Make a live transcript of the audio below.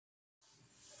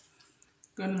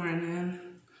Good morning.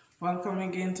 Welcome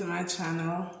again to my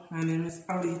channel. My name is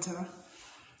Alita,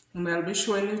 and I'll be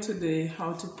showing you today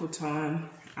how to put on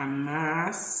a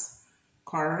mask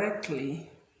correctly.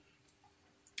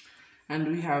 And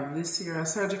we have this here, a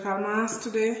surgical mask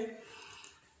today,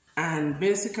 and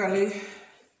basically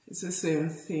it's the same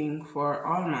thing for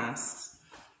all masks,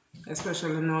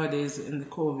 especially nowadays in the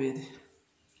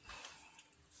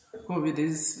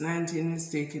COVID-19 is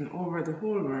taking over the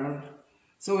whole world.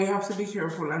 So we have to be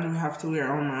careful and we have to wear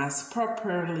our mask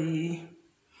properly.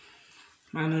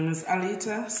 My name is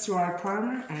Alita Stewart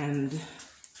Palmer and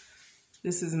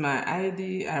this is my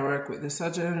ID. I work with the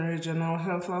Southern Regional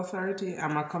Health Authority.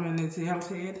 I'm a community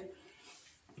health aide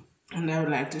and I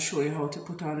would like to show you how to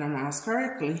put on a mask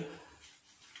correctly.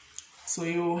 So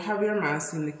you have your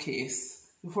mask in the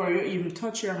case. Before you even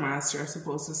touch your mask, you're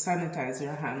supposed to sanitize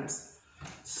your hands.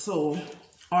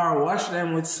 Or wash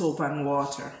them with soap and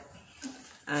water.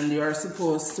 And you are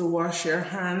supposed to wash your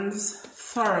hands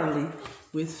thoroughly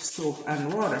with soap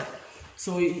and water.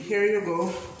 So here you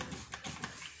go.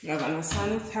 You're gonna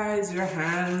sanitize your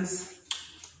hands,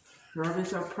 rub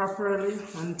it up properly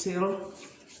until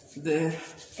the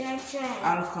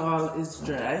alcohol is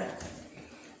dry.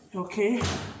 Okay,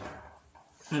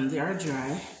 and they are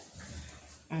dry.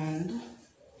 And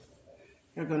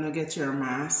you're gonna get your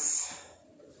mask.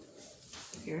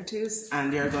 Here it is,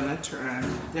 and you're gonna turn.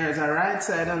 There's a right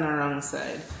side and a wrong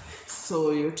side. So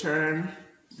you turn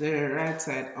the right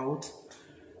side out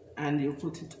and you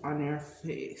put it on your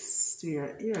face to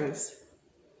your ears.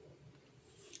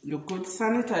 You could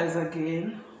sanitize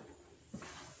again.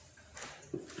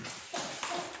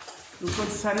 You could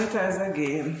sanitize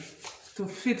again to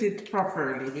fit it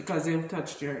properly because you've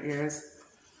touched your ears.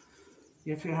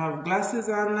 If you have glasses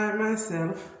on like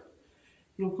myself,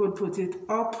 you could put it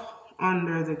up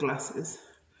under the glasses,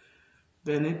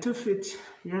 bend it to fit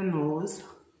your nose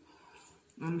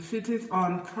and fit it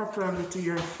on properly to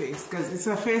your face because it's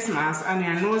a face mask and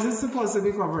your nose is supposed to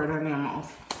be covered on your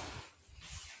mouth.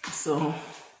 So,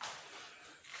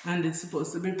 and it's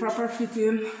supposed to be proper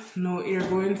fitting, no air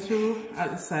going through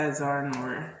at the sides or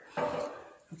nowhere.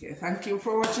 Okay, thank you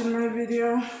for watching my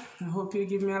video. I hope you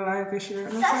give me a like, a share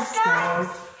and a subscribe.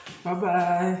 Bye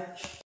bye.